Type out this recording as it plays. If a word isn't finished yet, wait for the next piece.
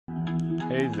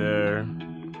Hey there,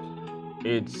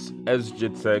 it's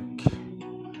SJ Tech,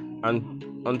 and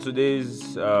on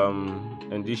today's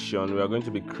edition, we are going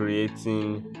to be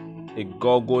creating a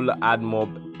Google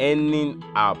AdMob earning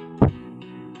app.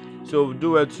 So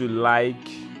do well to like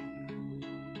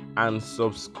and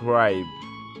subscribe.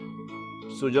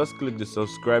 So just click the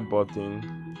subscribe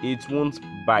button. It won't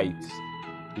bite.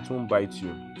 It won't bite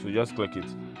you. So just click it.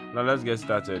 Now let's get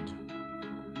started.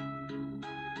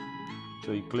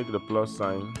 So you click the plus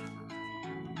sign.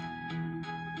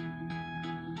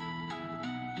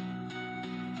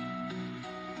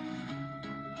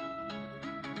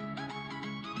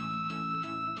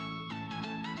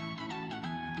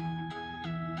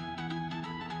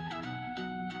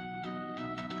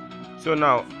 So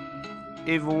now,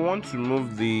 if we want to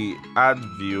move the ad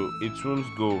view, it won't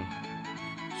go.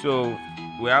 So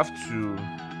we have to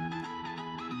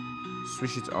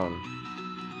switch it on.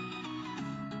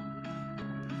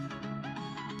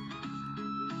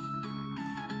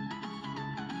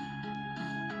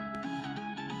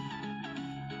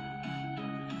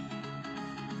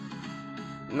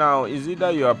 Now, is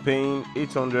either you are paying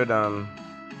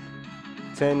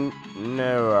 810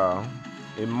 naira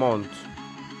a month,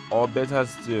 or better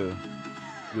still,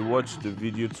 you watch the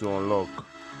video to unlock.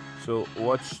 So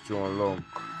watch to unlock.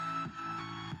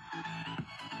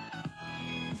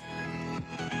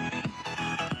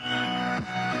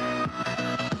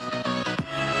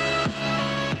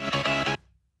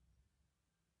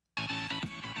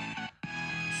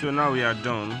 So now we are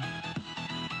done.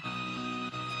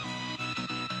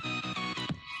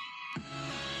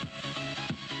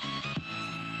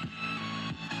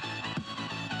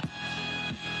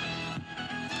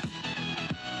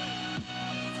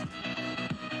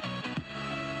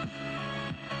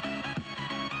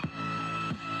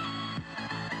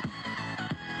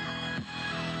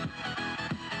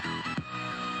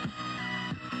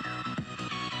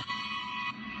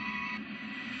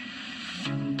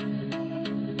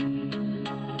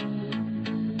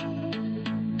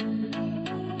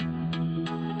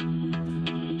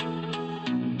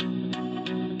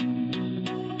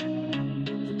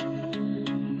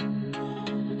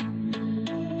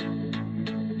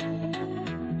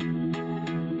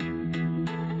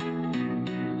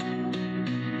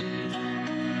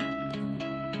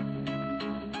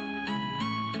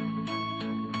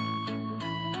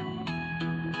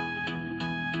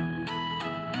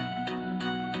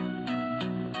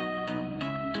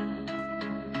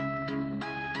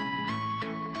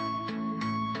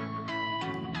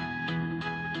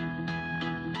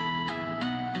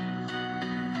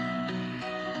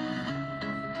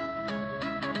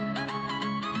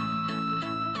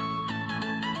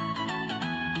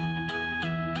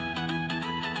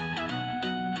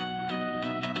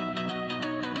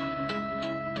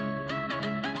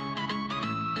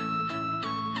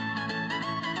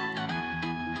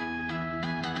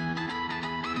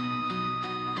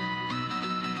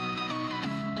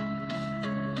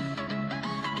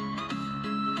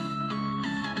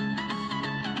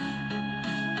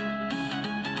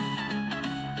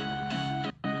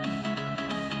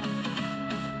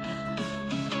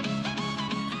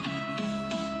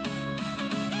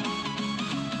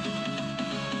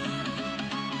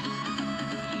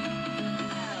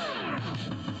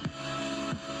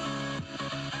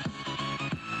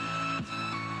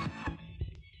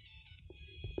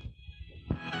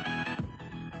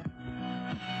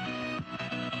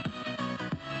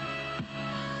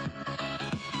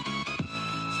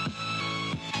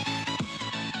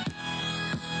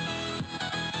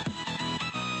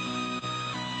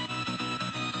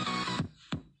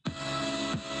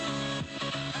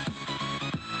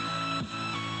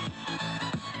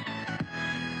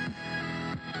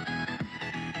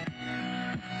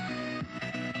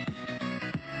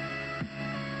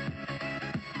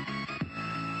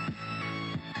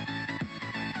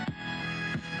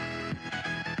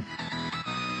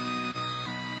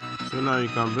 So now you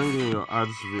can bring in your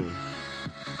ads view.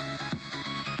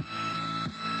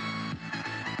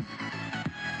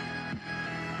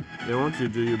 Then what you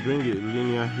do, you bring a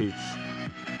linear H.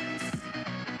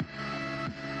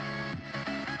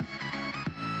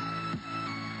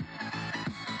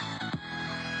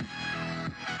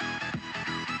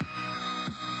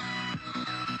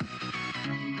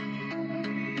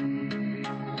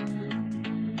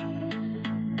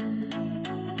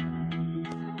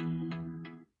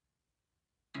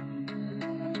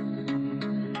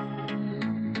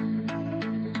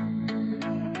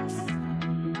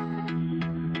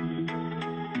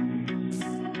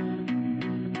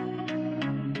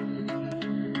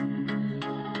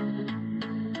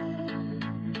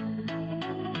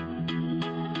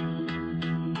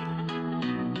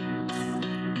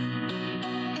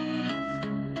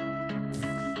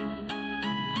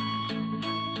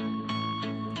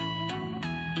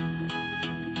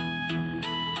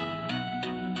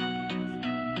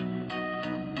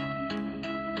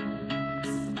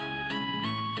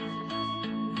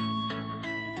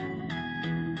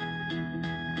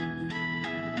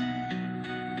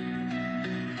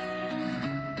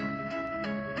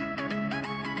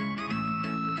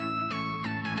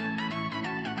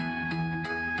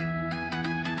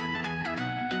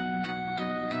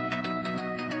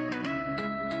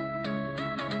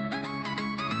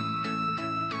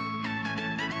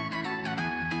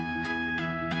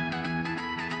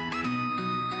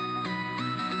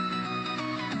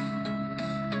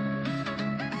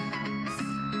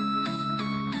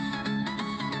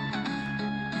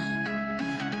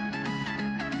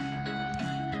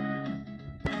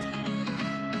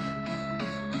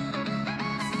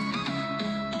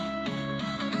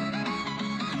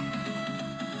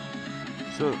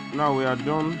 So now we are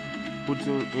done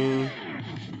putting in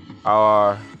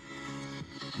our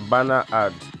banner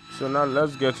ad. So now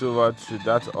let's get over to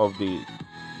that of the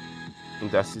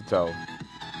interstitial.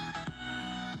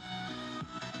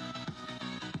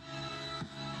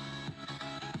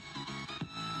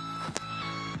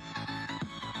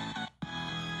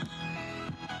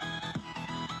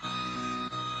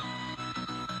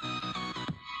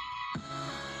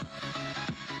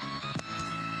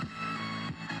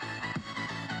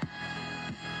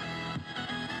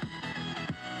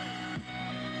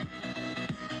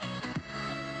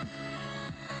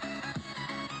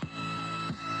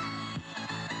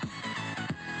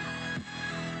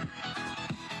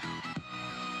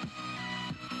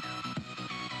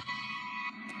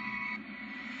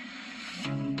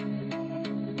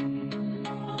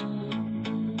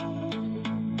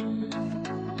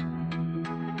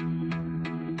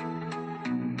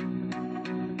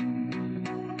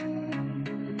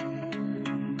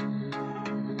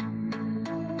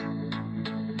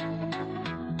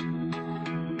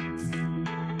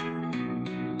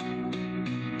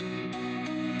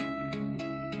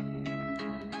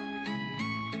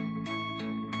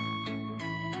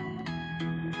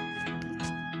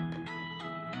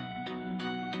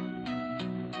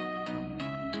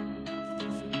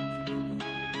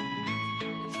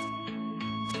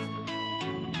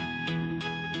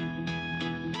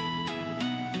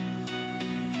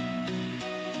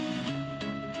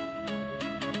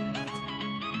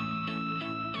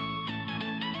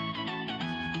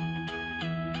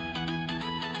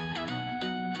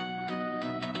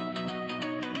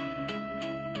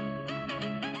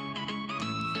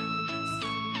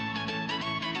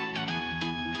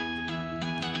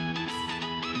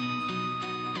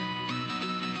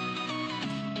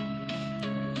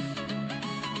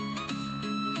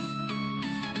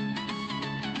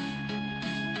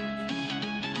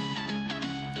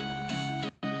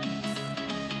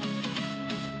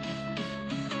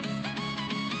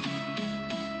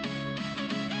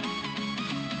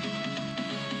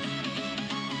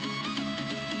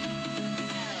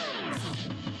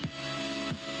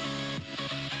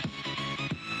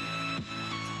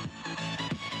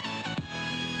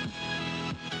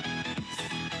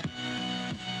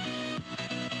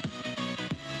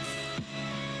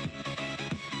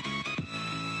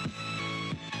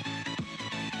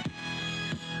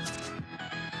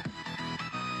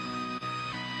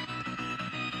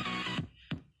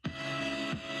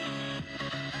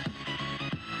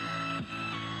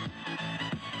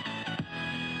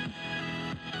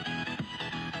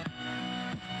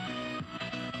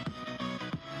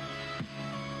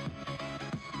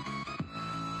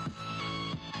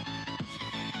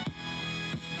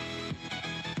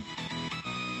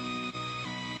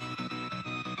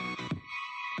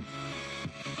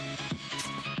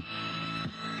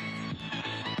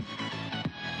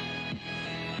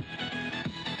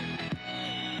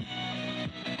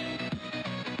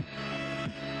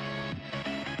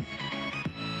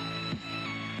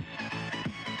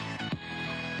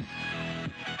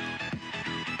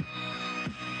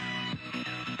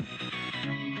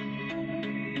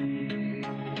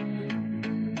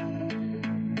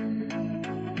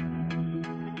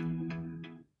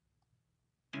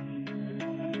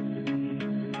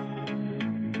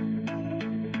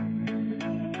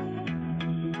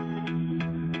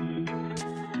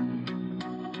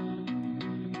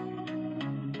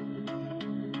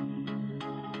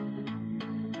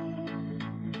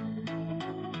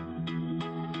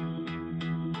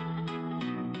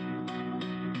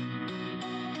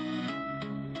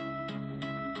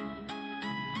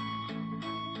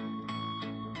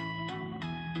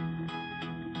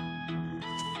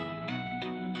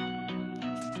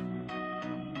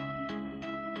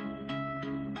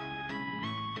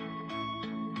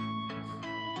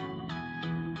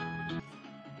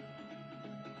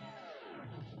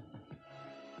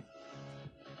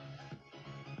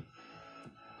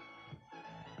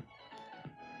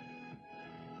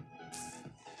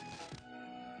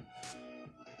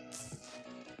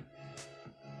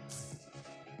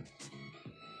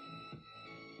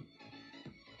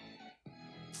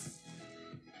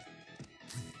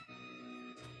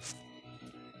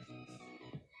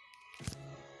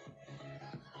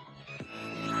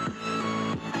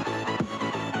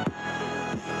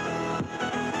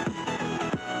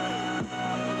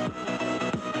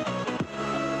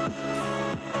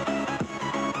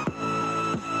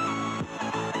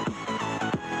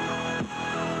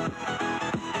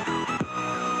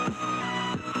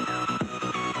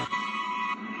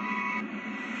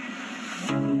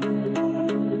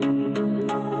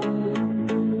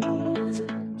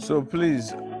 So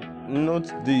please,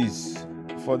 note this.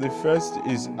 For the first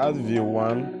is AdView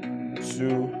 1,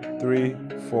 2, 3,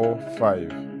 4,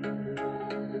 5.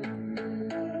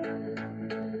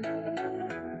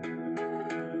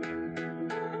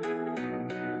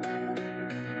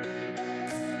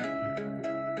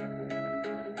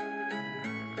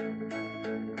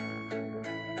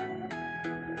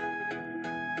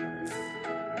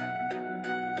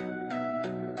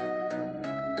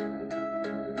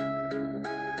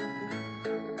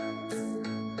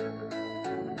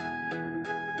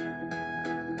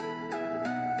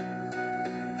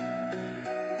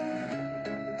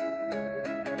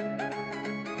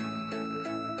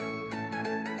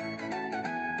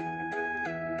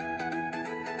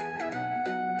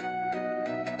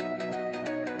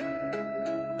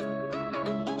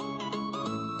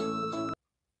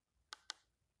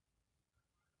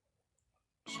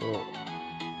 So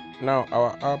now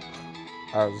our app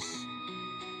has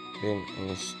been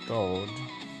installed.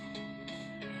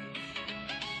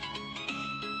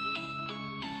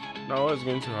 Now what's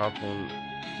going to happen?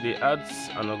 The ads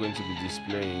are not going to be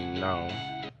displaying now.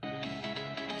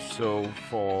 So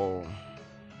for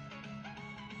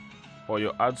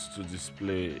your ads to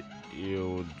display,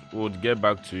 you would get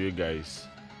back to you guys.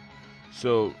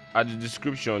 So at the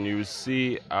description you will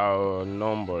see our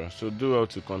number, so do well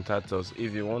to contact us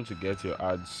if you want to get your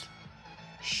ads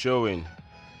showing.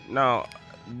 Now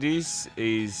this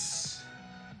is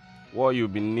what you'll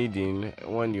be needing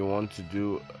when you want to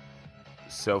do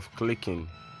self-clicking.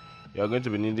 You're going to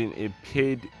be needing a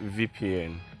paid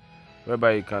VPN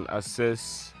whereby you can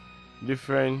access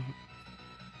different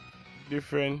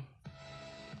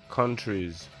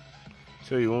countries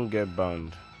so you won't get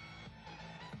banned.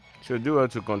 So do well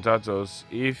to contact us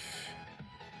if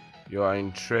you are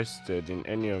interested in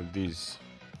any of these.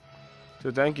 So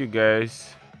thank you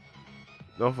guys.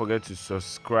 Don't forget to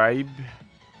subscribe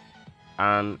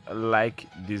and like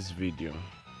this video.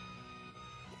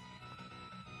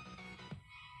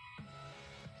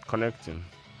 Connecting.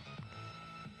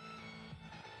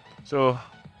 So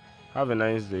have a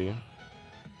nice day.